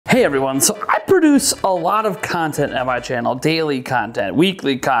Hey everyone, so I produce a lot of content at my channel, daily content,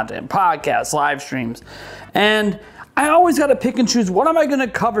 weekly content, podcasts, live streams, and I always got to pick and choose what am I going to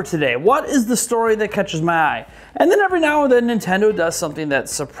cover today? What is the story that catches my eye? And then every now and then Nintendo does something that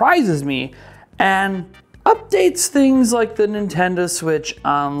surprises me and updates things like the Nintendo Switch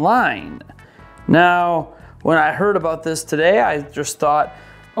Online. Now, when I heard about this today, I just thought,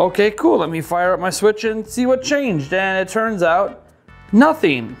 okay, cool, let me fire up my Switch and see what changed. And it turns out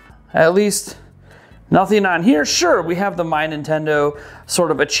nothing, at least nothing on here. Sure, we have the My Nintendo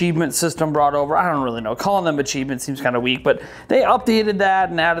sort of achievement system brought over. I don't really know, calling them achievements seems kind of weak, but they updated that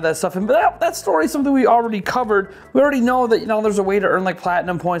and added that stuff in. But that story is something we already covered. We already know that, there's a way to earn like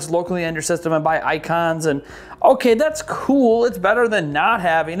platinum points locally on your system and buy icons, and okay, that's cool. It's better than not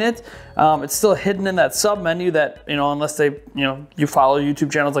having it. It's still hidden in that sub menu that, unless they, you follow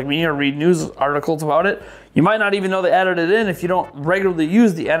YouTube channels like me or read news articles about it, you might not even know they added it in if you don't regularly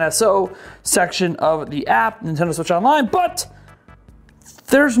use the NSO section of the app, Nintendo Switch Online. But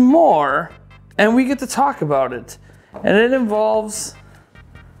there's more, and we get to talk about it. And it involves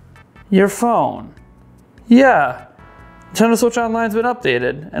your phone. Yeah, Nintendo Switch Online's been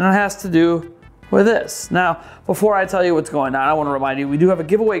updated, and it has to do with this. Now, before I tell you what's going on, I want to remind you we do have a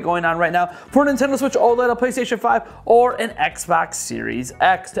giveaway going on right now for a Nintendo Switch OLED, a PlayStation 5, or an Xbox Series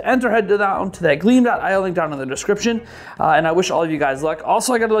X. To enter, head down to that gleam.io link down in the description, and I wish all of you guys luck.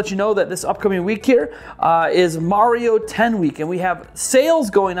 Also, I got to let you know that this upcoming week here is Mario 10 week, and we have sales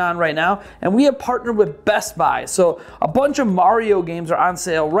going on right now, and we have partnered with Best Buy. So a bunch of Mario games are on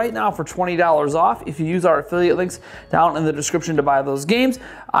sale right now for $20 off. If you use our affiliate links down in the description to buy those games,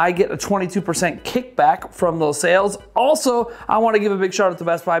 I get a 22% kickback from those sales. Also, I want to give a big shout out to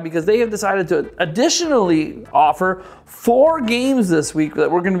Best Buy because they have decided to additionally offer 4 games this week that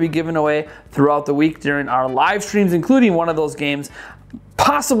we're going to be giving away throughout the week during our live streams, including one of those games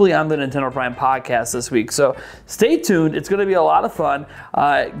possibly on the Nintendo Prime podcast this week. So stay tuned. It's going to be a lot of fun.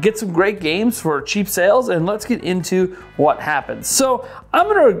 Get some great games for cheap sales, and let's get into what happens. So I'm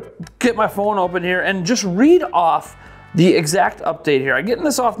going to get my phone open here and just read off the exact update here. I'm getting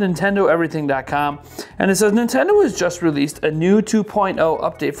this off NintendoEverything.com, and it says Nintendo has just released a new 2.0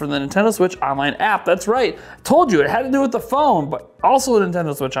 update for the Nintendo Switch Online app. That's right. I told you it had to do with the phone, but also the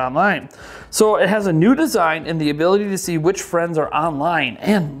Nintendo Switch Online. So it has a new design and the ability to see which friends are online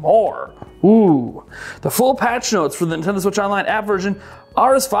and more. Ooh. The full patch notes for the Nintendo Switch Online app version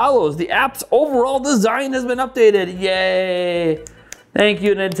are as follows. The app's overall design has been updated. Yay! Thank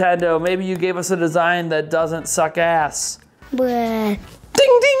you, Nintendo. Maybe you gave us a design that doesn't suck ass. Bleh.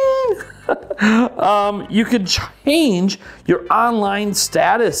 Ding, ding! You can change your online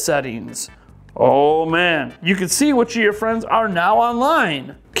status settings. Oh man, you can see which of your friends are now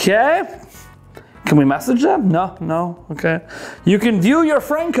online. Okay? Can we message them? No, okay. You can view your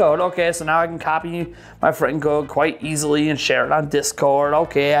friend code. Okay, so now I can copy my friend code quite easily and share it on Discord.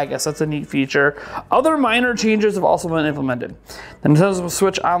 Okay, I guess that's a neat feature. Other minor changes have also been implemented. The Nintendo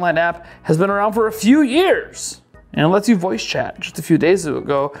Switch Online app has been around for a few years, and it lets you voice chat. Just a few days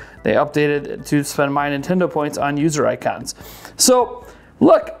ago, they updated to spend My Nintendo points on user icons. So,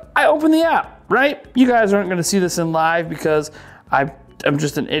 look, I opened the app, right? You guys aren't gonna see this in live because I'm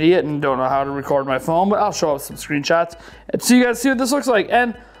just an idiot and don't know how to record my phone, but I'll show up some screenshots so you guys see what this looks like.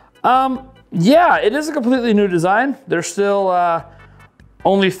 And yeah, it is a completely new design. There's still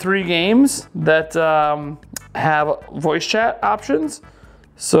only 3 games that have voice chat options,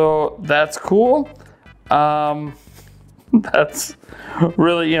 so that's cool. That's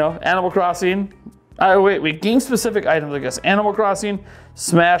really, Animal Crossing. Wait, game-specific items, I guess. Animal Crossing,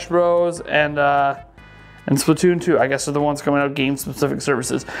 Smash Bros, and Splatoon 2, I guess, are the ones coming out, game-specific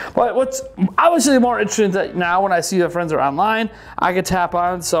services. But what's obviously more interesting is that now when I see that friends are online, I can tap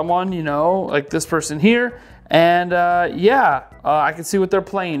on someone, like this person here, and I can see what they're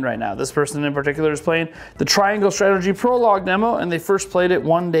playing right now. This person in particular is playing the Triangle Strategy Prologue demo, and they first played it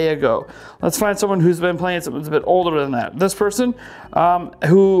 1 day ago. Let's find someone who's been playing something that's a bit older than that. This person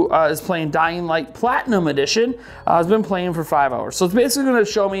who is playing Dying Light Platinum Edition has been playing for 5 hours. So it's basically going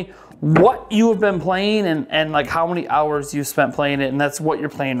to show me what you have been playing and like how many hours you spent playing it, and that's what you're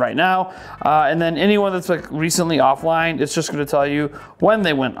playing right now. And then anyone that's like recently offline, it's just going to tell you when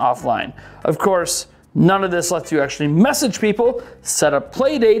they went offline. Of course, none of this lets you actually message people, set up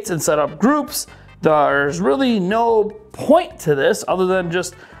play dates, and set up groups. There's really no point to this other than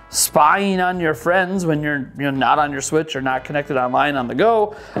just spying on your friends when you're not on your Switch or not connected online on the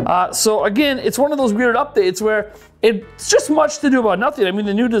go. So again, it's one of those weird updates where it's just much to do about nothing. I mean,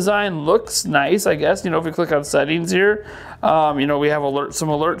 the new design looks nice, I guess. If you click on settings here, we have some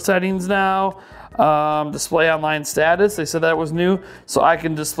alert settings now. Display online status. They said that was new. So I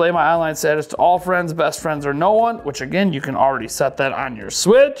can display my online status to all friends, best friends, or no one, which again, you can already set that on your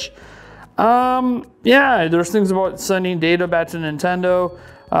Switch. Yeah, there's things about sending data back to Nintendo.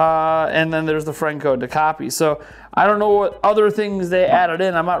 And then there's the friend code to copy. So I don't know what other things they added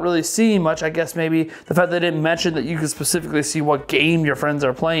in. I'm not really seeing much. I guess maybe the fact they didn't mention that you could specifically see what game your friends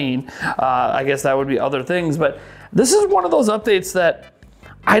are playing. I guess that would be other things. But this is one of those updates that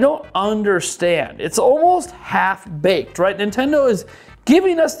I don't understand. It's almost half-baked, right? Nintendo is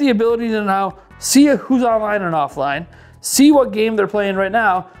giving us the ability to now see who's online and offline, see what game they're playing right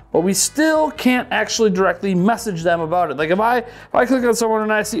now, but we still can't actually directly message them about it. Like if I click on someone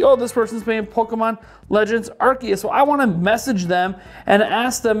and I see, oh, this person's playing Pokemon Legends Arceus, so I want to message them and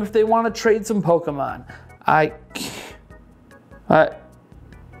ask them if they want to trade some Pokemon.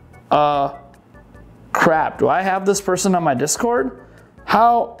 Crap, do I have this person on my Discord?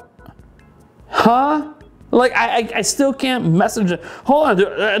 How, huh? Like, I still can't message them. Hold on,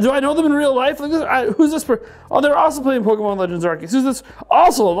 do I know them in real life? Like, who's this person? Oh, they're also playing Pokemon Legends Arceus. Who's this?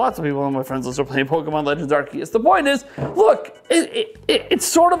 Also, lots of people on my friends list are playing Pokemon Legends Arceus. The point is, look, it's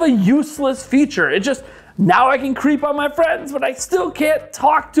sort of a useless feature. It just, now I can creep on my friends, but I still can't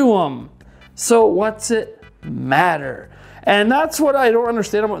talk to them. So what's it matter? And that's what I don't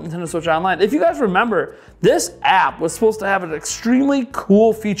understand about Nintendo Switch Online. If you guys remember, this app was supposed to have an extremely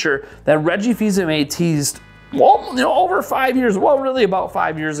cool feature that Reggie Fils-Aimé teased, well, over 5 years, well, really about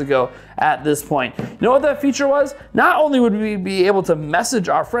 5 years ago at this point. You know what that feature was? Not only would we be able to message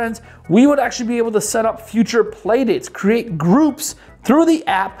our friends, we would actually be able to set up future play dates, create groups through the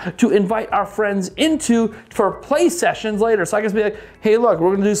app to invite our friends into for play sessions later. So I can be like, hey, look,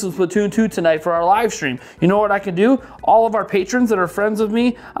 we're gonna do some Splatoon 2 tonight for our live stream. You know what I can do? All of our patrons that are friends with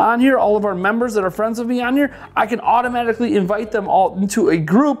me on here, all of our members that are friends with me on here, I can automatically invite them all into a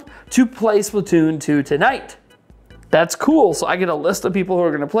group to play Splatoon 2 tonight. That's cool. So I get a list of people who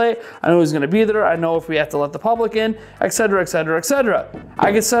are gonna play. I know who's gonna be there. I know if we have to let the public in, etc., etc., etc.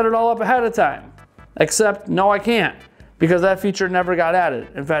 I can set it all up ahead of time. Except, no, I can't, because that feature never got added.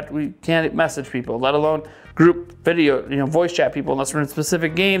 In fact, we can't message people, let alone group video, voice chat people unless we're in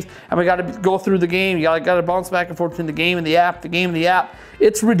specific games, and we gotta go through the game. You gotta bounce back and forth between the game and the app, the game and the app.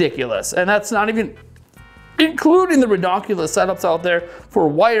 It's ridiculous. And that's not even including the ridiculous setups out there for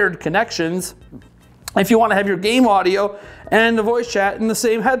wired connections if you wanna have your game audio and the voice chat in the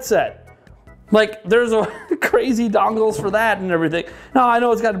same headset. Like, there's a crazy dongles for that and everything. Now, I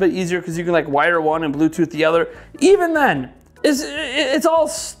know it's got a bit easier because you can like wire one and Bluetooth the other. Even then, it's all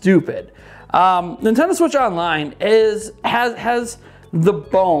stupid. Nintendo Switch Online has the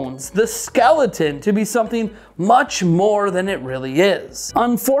bones, the skeleton to be something much more than it really is.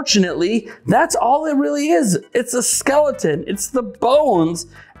 Unfortunately, that's all it really is. It's a skeleton, it's the bones,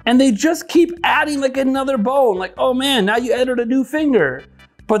 and they just keep adding like another bone. Like, oh man, now you added a new finger,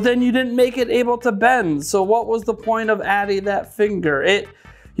 but then you didn't make it able to bend. So what was the point of adding that finger?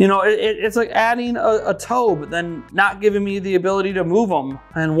 It's like adding a toe, but then not giving me the ability to move them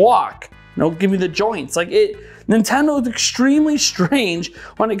and walk. Give me the joints. Nintendo is extremely strange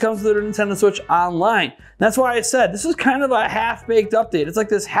when it comes to the Nintendo Switch Online. That's why I said this is kind of a half-baked update. It's like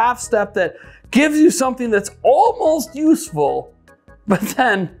this half step that gives you something that's almost useful, but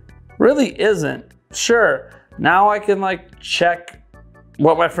then really isn't. Sure, now I can like check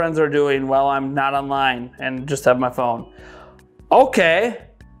what my friends are doing while I'm not online and just have my phone. Okay,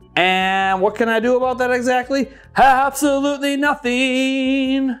 and what can I do about that exactly? Absolutely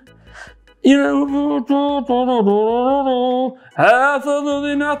nothing.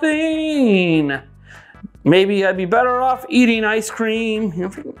 Absolutely nothing. Maybe I'd be better off eating ice cream.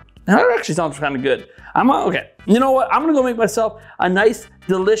 That actually sounds kind of good. Okay, you know what? I'm gonna go make myself a nice,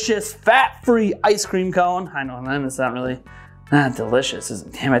 delicious, fat-free ice cream cone. I know, and it's not really delicious,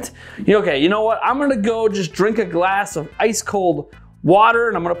 isn't it? Damn it. Okay, you know what? I'm gonna go just drink a glass of ice cold water,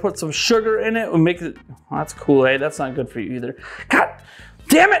 and I'm gonna put some sugar in it and make it. Oh, that's Kool-Aid. That's not good for you either. God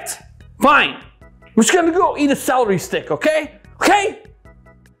damn it! Fine. I'm just gonna go eat a celery stick, okay? Okay?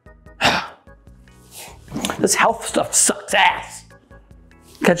 This health stuff sucks ass.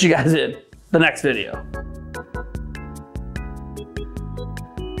 Catch you guys in the next video.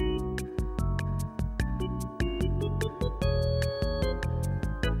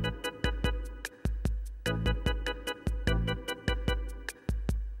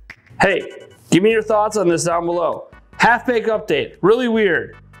 Hey, give me your thoughts on this down below. Half-baked update, really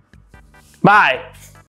weird. Bye.